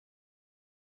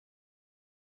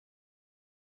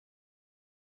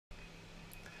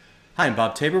Hi, I'm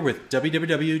Bob Tabor with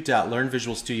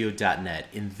www.learnvisualstudio.net.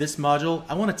 In this module,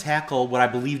 I want to tackle what I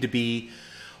believe to be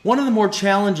one of the more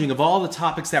challenging of all the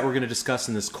topics that we're going to discuss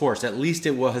in this course. At least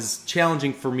it was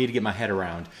challenging for me to get my head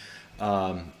around.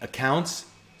 Accounts,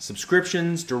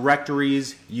 subscriptions,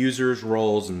 directories, users,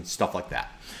 roles, and stuff like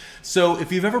that. So if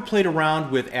you've ever played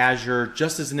around with Azure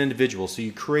just as an individual, so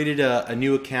you created a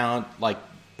new account like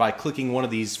by clicking one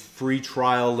of these free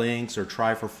trial links or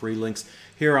try for free links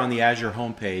here on the Azure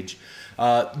homepage,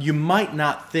 you might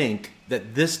not think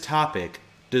that this topic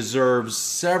deserves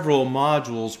several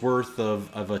modules worth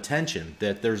of attention,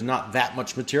 that there's not that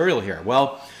much material here.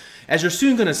 Well, as you're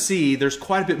soon going to see, there's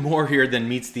quite a bit more here than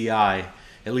meets the eye,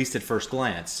 at least at first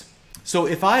glance. So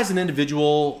if I, as an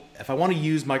individual, if I want to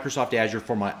use Microsoft Azure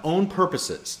for my own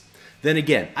purposes, then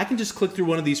again, I can just click through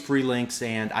one of these free links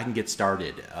and I can get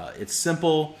started. It's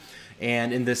simple,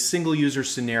 and in this single user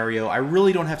scenario, I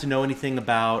really don't have to know anything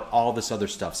about all this other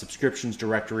stuff, subscriptions,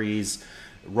 directories,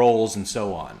 roles, and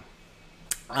so on.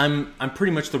 I'm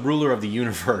pretty much the ruler of the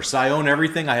universe. I own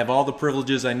everything. I have all the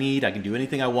privileges I need. I can do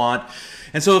anything I want.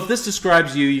 And so if this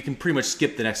describes you, you can pretty much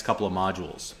skip the next couple of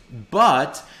modules.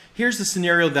 But here's the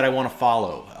scenario that I want to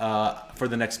follow for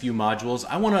the next few modules.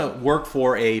 I want to work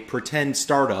for a pretend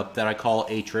startup that I call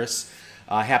Atris.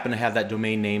 I happen to have that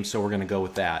domain name, so we're going to go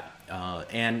with that.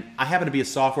 And I happen to be a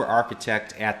software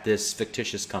architect at this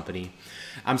fictitious company.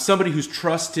 I'm somebody who's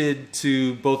trusted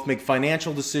to both make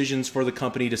financial decisions for the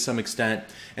company to some extent,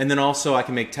 and then also I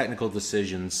can make technical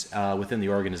decisions within the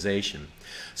organization.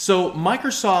 So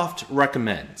Microsoft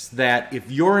recommends that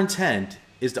if your intent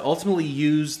is to ultimately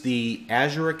use the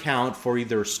Azure account for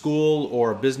either a school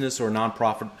or a business or a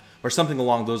nonprofit or something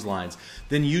along those lines,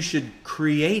 then you should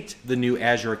create the new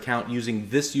Azure account using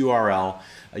this URL.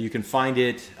 You can find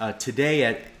it today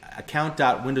at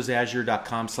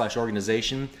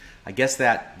account.windowsazure.com/organization. I guess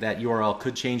that URL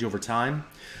could change over time.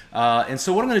 And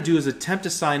so what I'm going to do is attempt to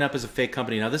sign up as a fake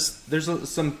company. Now there's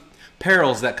some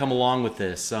perils that come along with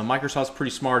this. Microsoft's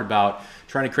pretty smart about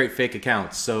trying to create fake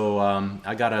accounts, so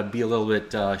I got to be a little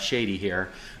bit shady here.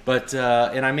 But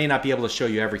and I may not be able to show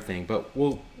you everything, but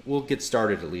we'll get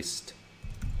started at least.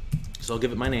 So I'll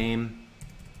give it my name.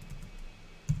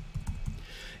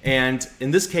 And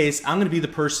in this case, I'm going to be the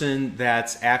person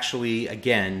that's actually,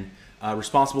 again,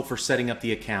 responsible for setting up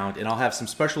the account, and I'll have some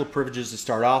special privileges to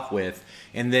start off with,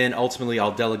 and then ultimately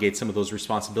I'll delegate some of those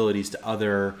responsibilities to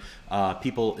other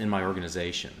people in my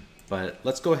organization. But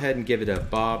let's go ahead and give it a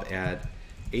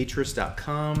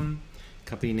bob@atris.com.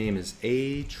 Company name is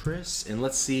Atris, and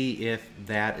let's see if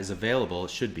that is available.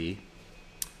 It should be.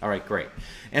 All right, great.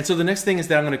 And so the next thing is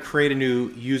that I'm going to create a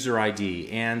new user ID.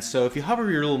 And so if you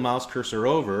hover your little mouse cursor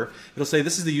over, it'll say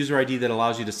this is the user ID that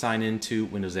allows you to sign into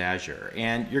Windows Azure.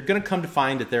 And you're going to come to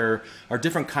find that there are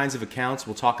different kinds of accounts.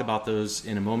 We'll talk about those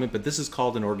in a moment, but this is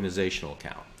called an organizational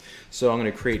account. So I'm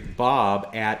going to create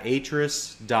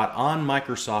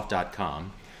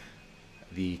bob@atris.onmicrosoft.com.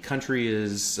 The country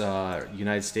is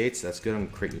United States. That's good. I'm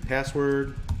going to create a new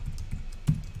password.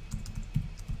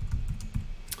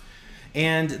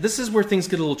 And this is where things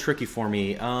get a little tricky for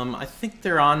me. I think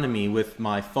they're on to me with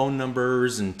my phone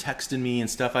numbers and texting me and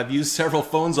stuff. I've used several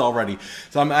phones already.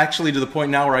 So I'm actually to the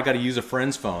point now where I got to use a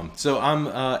friend's phone. So I'm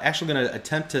actually going to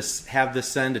attempt to have this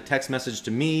send a text message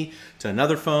to me, to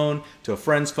another phone, to a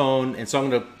friend's phone. And so I'm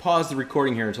going to pause the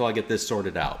recording here until I get this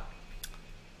sorted out.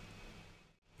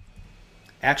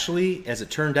 Actually, as it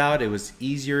turned out, it was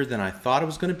easier than I thought it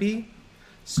was going to be.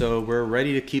 So we're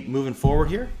ready to keep moving forward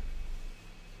here.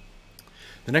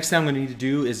 The next thing I'm going to need to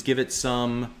do is give it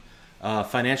some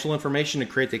financial information to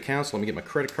create the account. So let me get my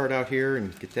credit card out here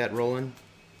and get that rolling.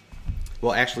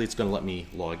 Well, actually, it's going to let me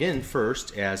log in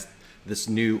first as this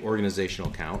new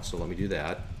organizational account. So let me do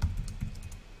that.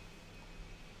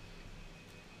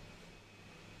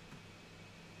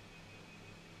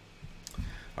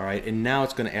 All right, and now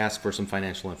it's going to ask for some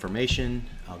financial information.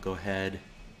 I'll go ahead.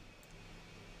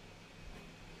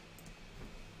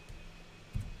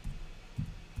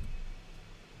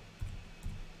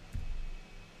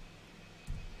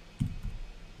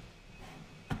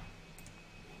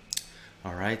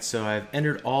 Alright, so I've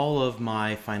entered all of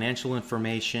my financial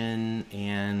information,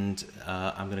 and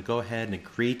I'm going to go ahead and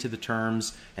agree to the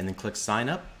terms and then click sign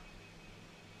up.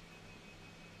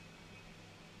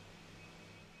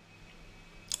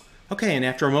 Okay, and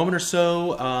after a moment or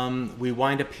so, we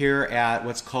wind up here at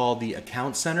what's called the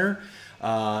Account Center,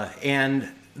 and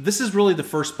this is really the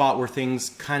first spot where things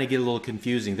kind of get a little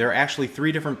confusing. There are actually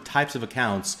three different types of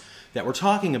accounts that we're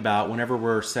talking about whenever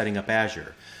we're setting up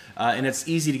Azure. And it's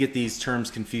easy to get these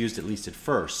terms confused, at least at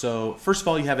first. So first of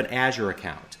all, you have an Azure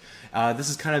account. This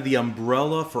is kind of the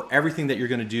umbrella for everything that you're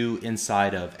going to do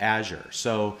inside of Azure.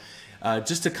 So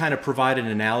just to kind of provide an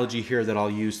analogy here that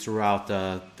I'll use throughout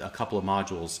a couple of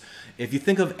modules. If you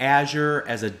think of Azure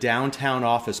as a downtown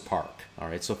office park, all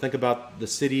right, so think about the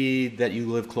city that you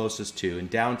live closest to. In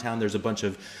downtown, there's a bunch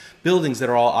of buildings that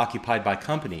are all occupied by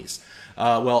companies.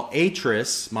 Well,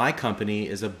 Atris, my company,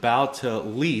 is about to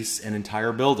lease an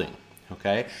entire building.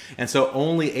 Okay, and so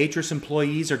only Atris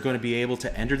employees are going to be able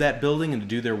to enter that building and to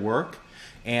do their work.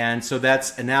 And so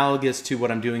that's analogous to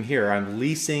what I'm doing here. I'm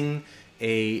leasing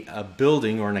a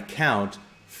building or an account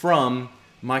from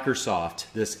Microsoft,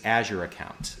 this Azure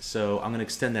account. So I'm going to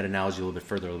extend that analogy a little bit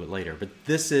further a little bit later. But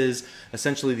this is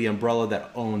essentially the umbrella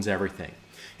that owns everything.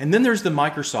 And then there's the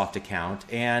Microsoft account,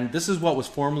 and this is what was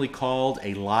formerly called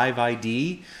a live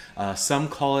ID. Some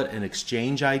call it an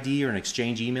Exchange ID or an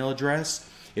Exchange email address.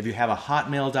 If you have a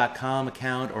hotmail.com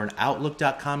account or an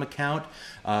outlook.com account,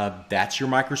 that's your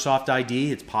Microsoft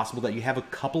ID. It's possible that you have a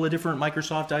couple of different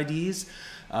Microsoft IDs.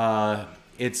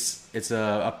 It's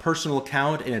a personal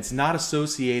account, and it's not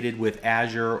associated with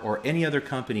Azure or any other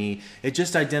company. It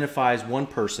just identifies one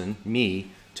person,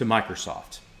 me, to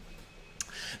Microsoft.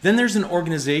 Then there's an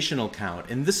organizational account,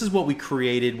 and this is what we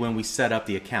created when we set up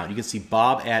the account. You can see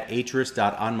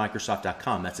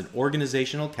bob@atris.onmicrosoft.com. That's an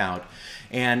organizational account,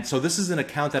 and so this is an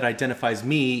account that identifies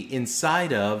me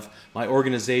inside of my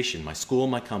organization, my school,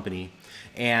 my company,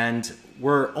 and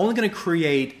we're only going to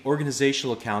create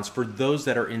organizational accounts for those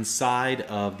that are inside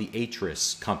of the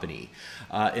Atris company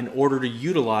in order to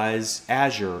utilize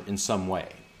Azure in some way.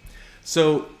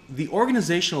 So the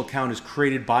organizational account is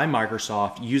created by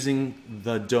Microsoft using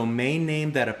the domain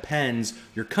name that appends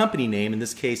your company name, in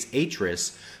this case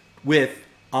Atris, with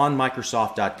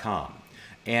onmicrosoft.com.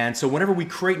 And so whenever we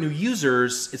create new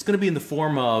users, it's going to be in the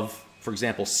form of, for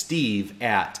example,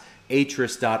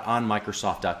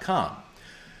 steve@atris.onmicrosoft.com.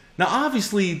 Now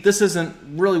obviously this isn't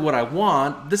really what I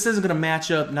want. This isn't going to match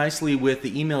up nicely with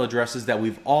the email addresses that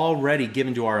we've already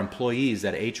given to our employees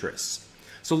at Atris.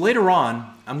 So later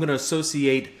on, I'm going to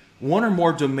associate one or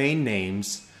more domain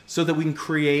names so that we can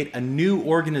create a new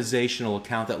organizational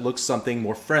account that looks something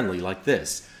more friendly like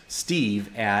this,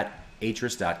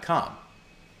 steve@atris.com.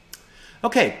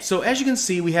 Okay, so as you can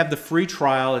see, we have the free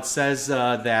trial. It says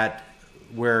that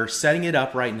we're setting it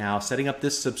up right now, setting up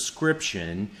this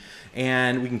subscription,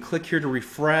 and we can click here to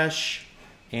refresh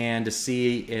and to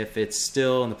see if it's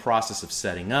still in the process of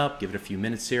setting up. Give it a few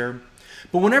minutes here.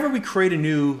 But whenever we create a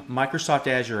new Microsoft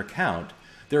Azure account,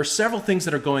 there are several things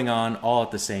that are going on all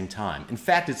at the same time. In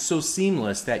fact, it's so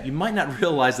seamless that you might not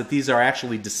realize that these are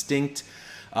actually distinct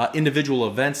individual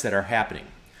events that are happening.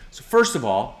 So first of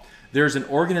all, there's an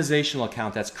organizational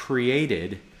account that's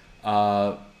created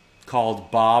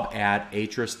called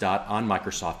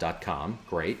bob@atris.onmicrosoft.com.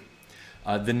 Great.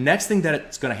 The next thing that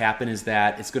it's going to happen is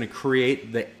that it's going to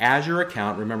create the Azure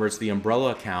account. Remember, it's the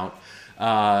umbrella account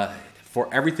for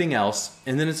everything else,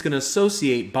 and then it's going to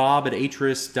associate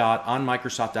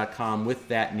bob@atris.onmicrosoft.com with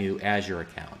that new Azure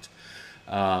account.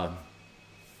 And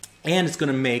it's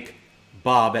going to make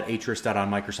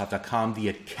bob@atris.onmicrosoft.com the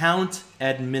account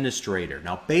administrator.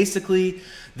 Now basically,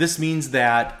 this means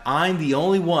that I'm the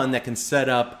only one that can set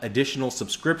up additional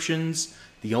subscriptions,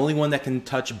 the only one that can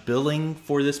touch billing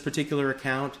for this particular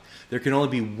account. There can only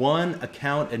be one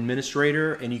account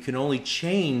administrator, and you can only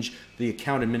change the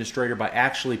account administrator by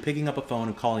actually picking up a phone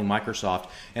and calling Microsoft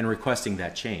and requesting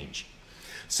that change.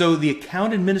 So the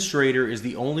account administrator is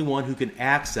the only one who can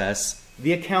access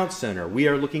the account center. We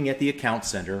are looking at the account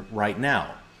center right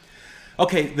now.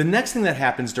 Okay, the next thing that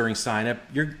happens during sign-up,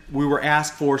 we were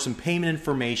asked for some payment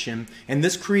information, and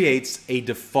this creates a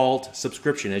default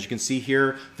subscription. As you can see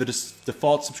here, the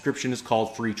default subscription is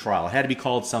called free trial. It had to be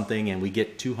called something, and we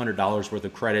get $200 worth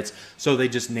of credits, so they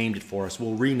just named it for us.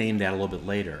 We'll rename that a little bit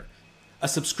later. A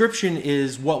subscription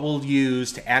is what we'll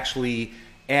use to actually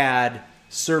add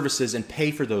services and pay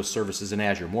for those services in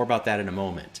Azure. More about that in a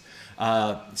moment.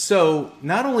 So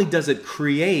not only does it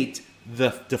create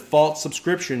the default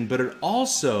subscription, but it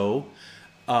also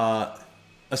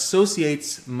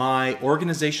associates my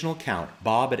organizational account,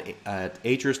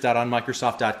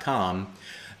 bob@atris.onmicrosoft.com,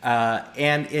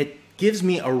 and it gives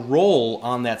me a role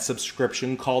on that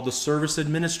subscription called the service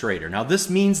administrator. Now this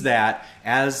means that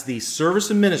as the service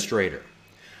administrator,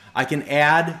 I can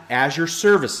add Azure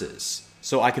services.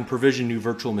 So I can provision new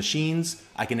virtual machines,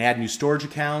 I can add new storage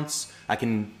accounts, I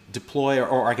can deploy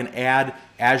or I can add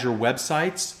Azure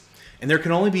websites, and there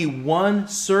can only be one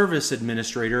service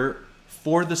administrator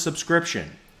for the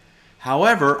subscription.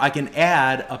 However, I can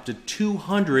add up to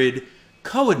 200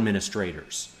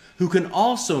 co-administrators who can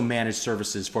also manage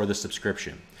services for the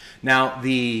subscription. Now,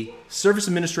 the service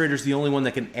administrator is the only one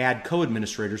that can add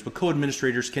co-administrators, but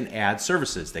co-administrators can add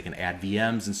services. They can add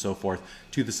VMs and so forth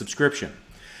to the subscription.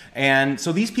 And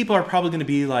so these people are probably going to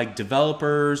be like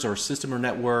developers or system or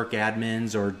network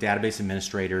admins or database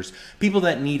administrators, people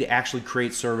that need to actually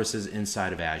create services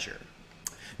inside of Azure.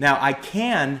 Now, I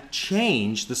can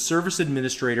change the service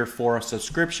administrator for a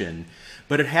subscription,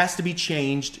 but it has to be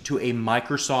changed to a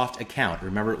Microsoft account.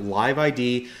 Remember, live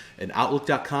ID, an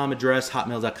Outlook.com address,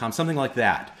 Hotmail.com, something like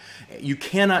that. You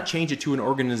cannot change it to an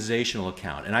organizational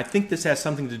account. And I think this has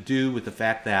something to do with the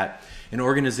fact that an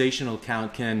organizational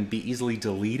account can be easily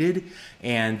deleted,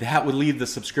 and that would leave the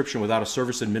subscription without a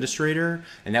service administrator,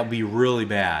 and that would be really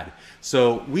bad.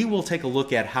 So we will take a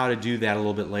look at how to do that a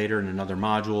little bit later in another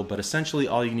module, but essentially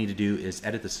all you need to do is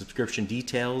edit the subscription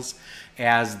details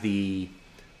as the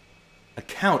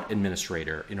account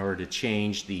administrator in order to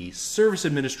change the service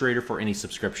administrator for any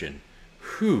subscription.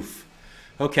 Whew.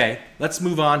 Okay, let's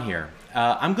move on here.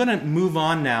 I'm going to move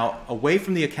on now away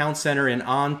from the Account Center and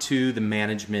on to the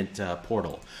Management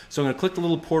portal. So I'm going to click the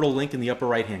little portal link in the upper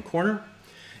right-hand corner,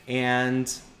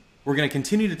 and we're going to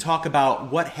continue to talk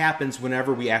about what happens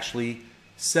whenever we actually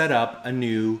set up a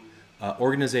new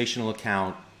organizational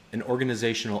account, an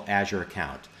organizational Azure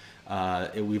account.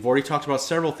 We've already talked about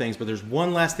several things, but there's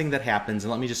one last thing that happens,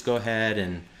 and let me just go ahead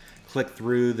and click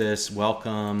through this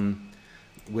welcome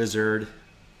wizard.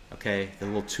 Okay, the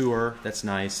little tour, that's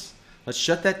nice. Let's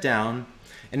shut that down.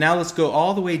 And now let's go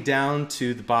all the way down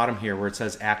to the bottom here where it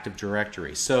says Active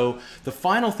Directory. So the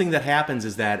final thing that happens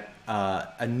is that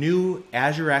a new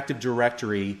Azure Active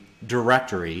Directory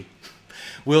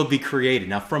will be created.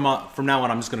 Now from now on,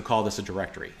 I'm just going to call this a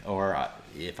directory. Or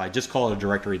if I just call it a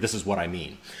directory, this is what I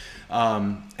mean.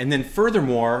 And then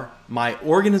furthermore, my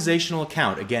organizational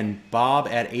account, again,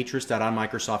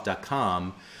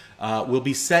 bob@atris.onmicrosoft.com, will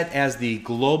be set as the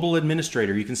global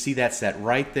administrator. You can see that set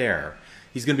right there.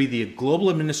 He's going to be the global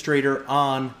administrator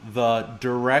on the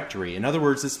directory. In other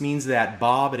words, this means that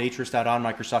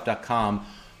bob@atris.onmicrosoft.com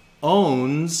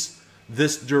owns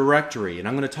this directory. And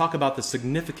I'm going to talk about the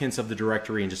significance of the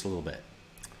directory in just a little bit.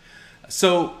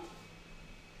 So,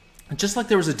 just like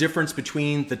there was a difference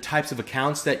between the types of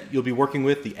accounts that you'll be working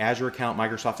with, the Azure account,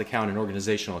 Microsoft account, and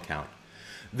organizational account,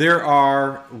 there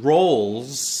are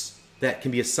roles that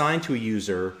can be assigned to a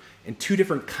user in two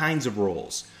different kinds of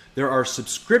roles. There are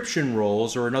subscription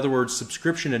roles, or in other words,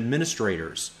 subscription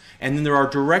administrators. And then there are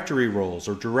directory roles,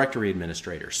 or directory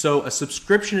administrators. So a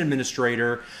subscription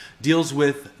administrator deals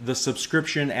with the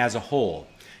subscription as a whole.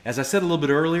 As I said a little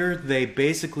bit earlier, they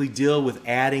basically deal with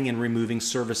adding and removing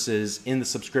services in the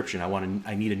subscription.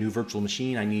 I need a new virtual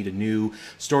machine, I need a new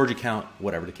storage account,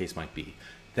 whatever the case might be.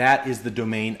 That is the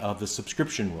domain of the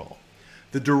subscription role.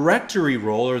 The directory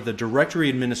role, or the directory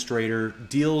administrator,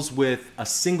 deals with a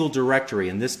single directory.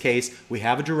 In this case, we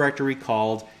have a directory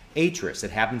called Atris.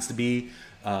 It happens to be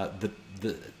the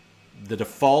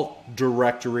default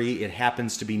directory. It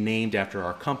happens to be named after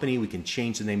our company. We can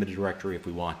change the name of the directory if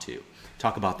we want to.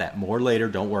 Talk about that more later.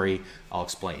 Don't worry, I'll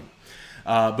explain.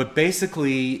 But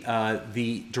basically,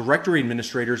 the directory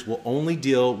administrators will only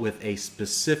deal with a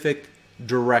specific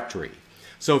directory.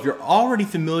 So if you're already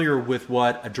familiar with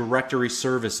what a directory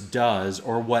service does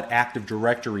or what Active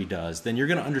Directory does, then you're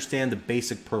going to understand the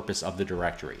basic purpose of the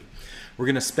directory. We're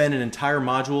going to spend an entire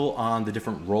module on the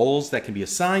different roles that can be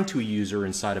assigned to a user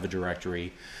inside of a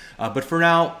directory. But for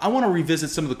now, I want to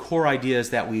revisit some of the core ideas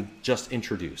that we've just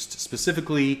introduced.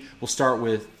 Specifically, we'll start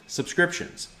with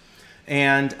subscriptions.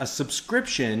 And a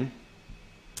subscription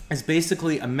is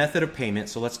basically a method of payment.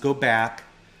 So let's go back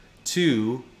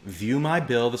to View My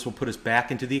Bill. This will put us back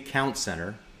into the Account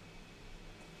Center.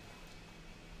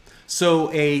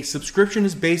 So a subscription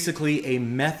is basically a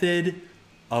method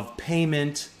of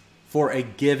payment for a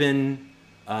given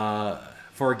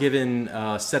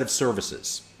set of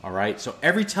services. All right. So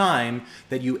every time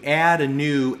that you add a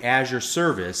new Azure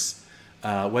service,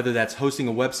 whether that's hosting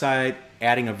a website,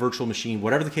 adding a virtual machine,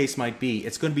 whatever the case might be,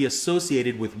 it's going to be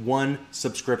associated with one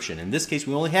subscription. In this case,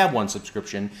 we only have one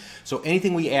subscription, so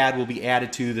anything we add will be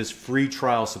added to this free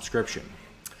trial subscription.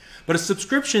 But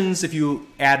subscriptions, if you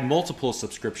add multiple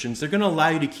subscriptions, they're going to allow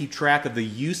you to keep track of the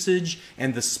usage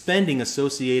and the spending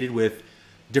associated with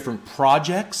different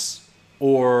projects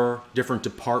or different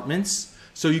departments.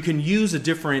 So you can use a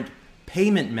different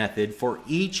payment method for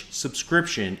each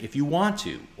subscription if you want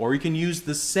to, or you can use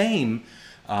the same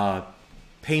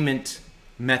payment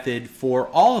method for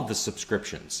all of the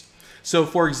subscriptions. So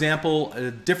for example, a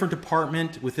different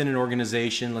department within an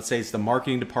organization, let's say it's the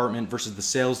marketing department versus the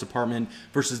sales department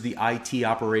versus the IT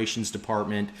operations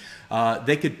department,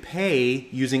 they could pay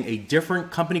using a different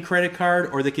company credit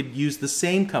card, or they could use the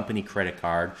same company credit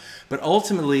card, but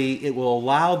ultimately it will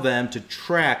allow them to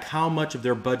track how much of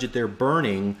their budget they're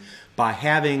burning by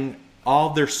having all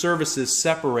their services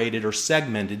separated or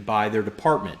segmented by their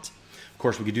department. Of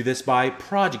course, we could do this by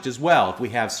project as well. If we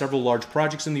have several large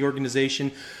projects in the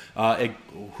organization,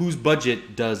 whose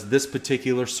budget does this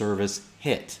particular service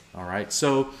hit? All right.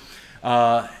 So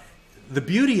the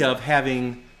beauty of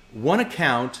having one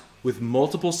account with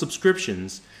multiple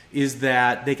subscriptions is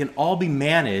that they can all be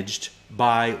managed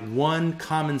by one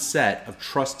common set of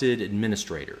trusted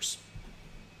administrators.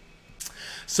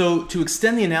 So to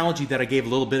extend the analogy that I gave a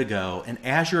little bit ago, an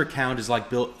Azure account is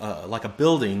like a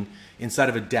building inside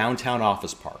of a downtown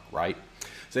office park, right?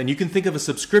 So, and you can think of a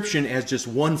subscription as just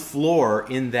one floor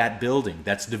in that building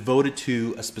that's devoted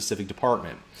to a specific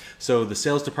department. So the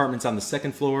sales department's on the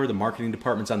second floor, the marketing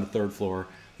department's on the third floor,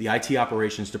 the IT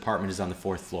operations department is on the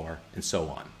fourth floor, and so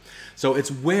on. So it's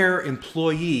where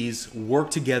employees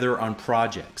work together on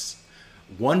projects.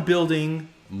 One building,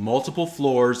 multiple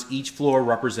floors, each floor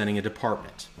representing a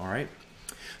department, all right?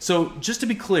 So just to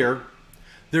be clear,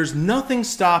 there's nothing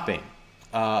stopping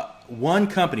one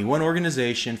company, one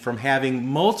organization from having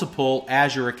multiple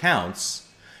Azure accounts,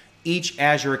 each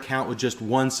Azure account with just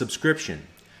one subscription.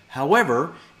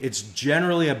 However, it's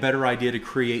generally a better idea to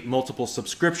create multiple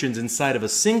subscriptions inside of a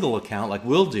single account like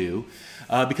we'll do,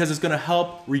 because it's going to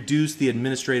help reduce the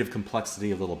administrative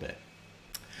complexity a little bit.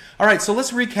 All right, so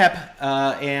let's recap,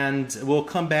 and we'll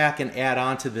come back and add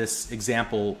on to this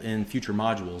example in future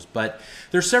modules. But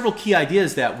there's several key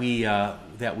ideas that we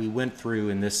went through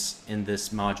in this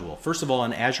module. First of all,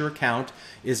 an Azure account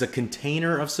is a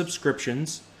container of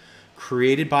subscriptions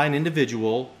created by an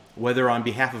individual, whether on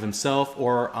behalf of himself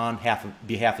or on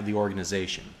behalf of the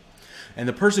organization. And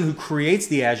the person who creates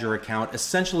the Azure account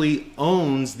essentially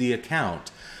owns the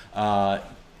account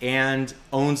and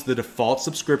owns the default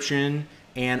subscription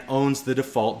and owns the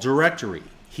default directory.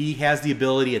 He has the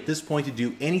ability at this point to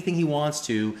do anything he wants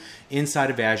to inside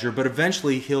of Azure, but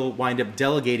eventually he'll wind up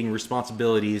delegating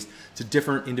responsibilities to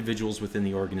different individuals within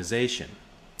the organization.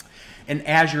 An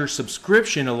Azure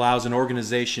subscription allows an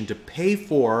organization to pay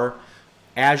for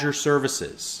Azure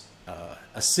services.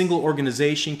 A single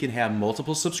organization can have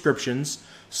multiple subscriptions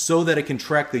so that it can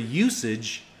track the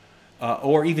usage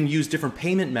or even use different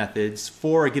payment methods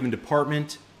for a given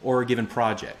department or a given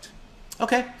project.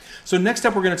 Okay, so next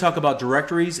up we're going to talk about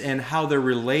directories and how they're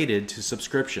related to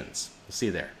subscriptions. We'll see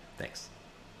you there. Thanks.